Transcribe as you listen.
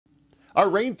Our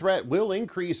rain threat will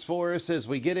increase for us as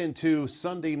we get into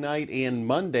Sunday night and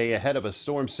Monday ahead of a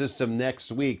storm system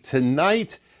next week.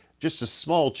 Tonight, just a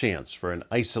small chance for an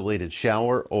isolated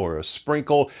shower or a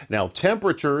sprinkle. Now,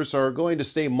 temperatures are going to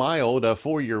stay mild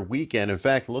for your weekend. In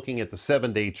fact, looking at the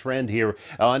 7-day trend here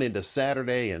on into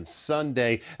Saturday and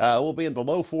Sunday, we'll be in the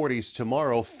low 40s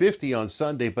tomorrow, 50 on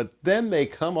Sunday, but then they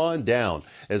come on down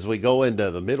as we go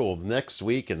into the middle of next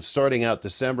week and starting out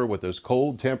December with those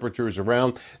cold temperatures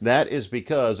around. That is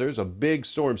because there's a big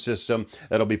storm system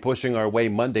that'll be pushing our way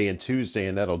Monday and Tuesday,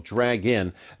 and that'll drag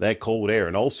in that cold air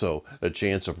and also a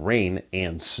chance of rain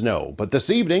and snow. But this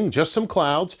evening, just some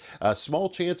clouds, a small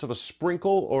chance of a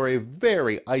sprinkle or a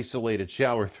very isolated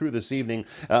shower through this evening.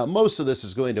 Most of this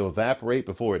is going to evaporate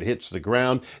before it hits the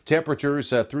ground.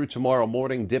 Temperatures through tomorrow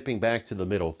morning dipping back to the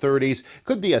middle 30s.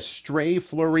 Could be a stray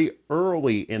flurry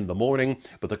early in the morning,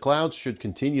 but the clouds should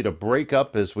continue to break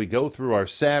up as we go through our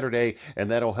Saturday,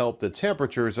 and that'll help the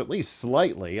temperatures at least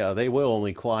slightly. They will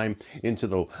only climb into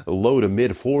the low to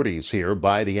mid 40s here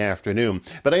by the afternoon.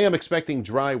 But I am expecting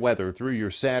dry weather through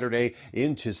your Saturday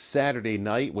into Saturday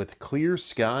night with clear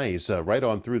skies right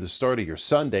on through the start of your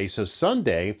Sunday. So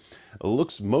Sunday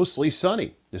looks mostly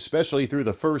sunny, especially through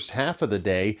the first half of the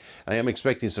day. I am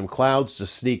expecting some clouds to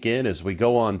sneak in as we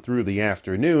go on through the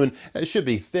afternoon. It should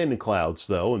be thin clouds,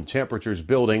 though, and temperatures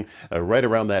building right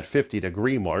around that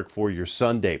 50-degree mark for your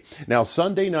Sunday. Now,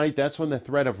 Sunday night, that's when the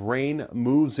threat of rain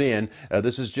moves in.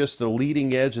 This is just the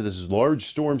leading edge of this large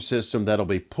storm system that'll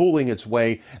be pulling its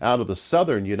way out of the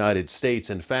southern United States.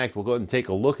 In fact, we'll go ahead and take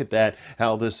a look at that,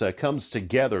 how this comes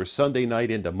together Sunday night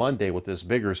into Monday with this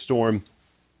bigger storm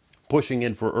pushing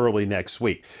in for early next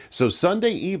week. So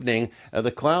Sunday evening, the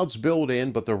clouds build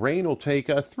in, but the rain will take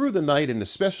through the night, and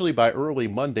especially by early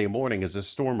Monday morning as the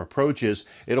storm approaches,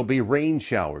 it'll be rain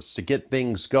showers to get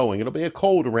things going. It'll be a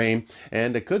cold rain,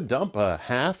 and it could dump a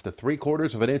half to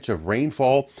 3/4 of an inch of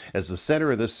rainfall as the center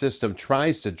of this system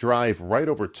tries to drive right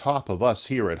over top of us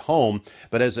here at home.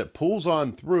 But as it pulls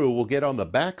on through, we'll get on the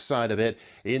backside of it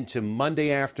into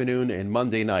Monday afternoon and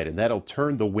Monday night, and that'll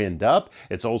turn the wind up.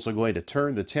 It's also going to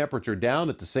turn the temperature down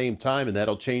at the same time, and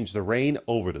that'll change the rain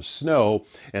over to snow.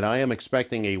 And I am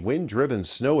expecting a wind-driven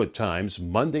snow at times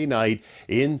Monday night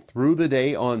in through the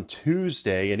day on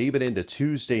Tuesday and even into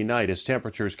Tuesday night as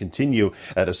temperatures continue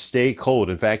to stay cold.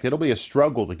 In fact, it'll be a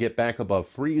struggle to get back above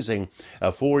freezing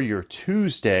for your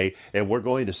Tuesday, and we're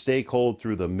going to stay cold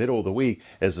through the middle of the week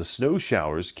as the snow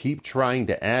showers keep trying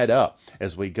to add up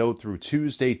as we go through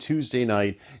Tuesday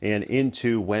night and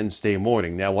into Wednesday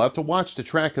morning. Now, we'll have to watch the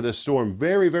track of this storm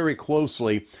very, very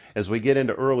closely as we get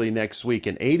into early next week.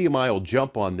 An 80-mile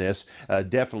jump on this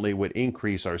definitely would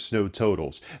increase our snow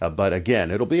totals. But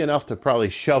again, it'll be enough to probably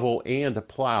shovel and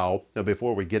plow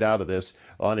before we get out of this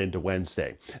on into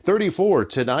Wednesday. 34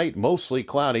 tonight, mostly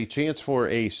cloudy, chance for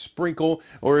a sprinkle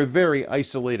or a very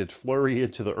isolated flurry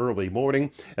into the early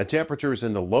morning. Temperatures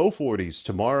in the low 40s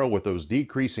tomorrow with those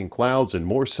decreasing clouds and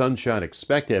more sunshine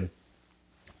expected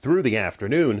through the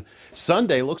afternoon.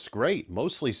 Sunday looks great,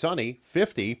 mostly sunny,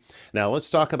 50. Now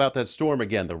let's talk about that storm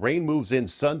again. The rain moves in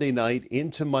Sunday night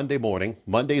into Monday morning.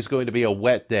 Monday's going to be a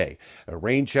wet day.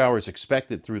 Rain showers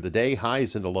expected through the day,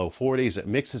 highs in the low 40s. It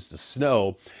mixes to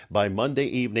snow by Monday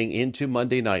evening into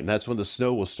Monday night, and that's when the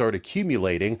snow will start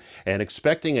accumulating, and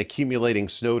expecting accumulating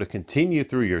snow to continue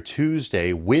through your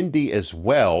Tuesday. Windy as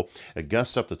well.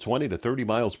 Gusts up to 20 to 30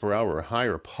 miles per hour or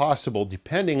higher possible,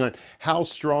 depending on how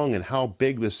strong and how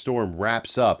big this storm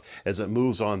wraps up as it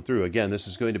moves on through. Again, this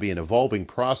is going to be an evolving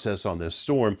process on this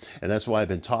storm, and that's why I've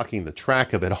been talking the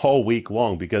track of it all week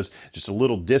long, because just a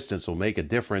little distance will make a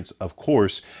difference, of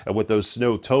course, with those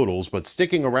snow totals. But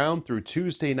sticking around through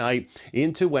Tuesday night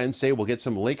into Wednesday, we'll get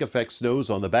some lake effect snows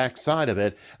on the backside of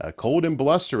it. Cold and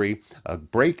blustery, a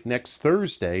break next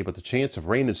Thursday, but the chance of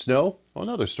rain and snow,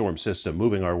 another storm system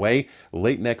moving our way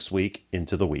late next week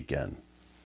into the weekend.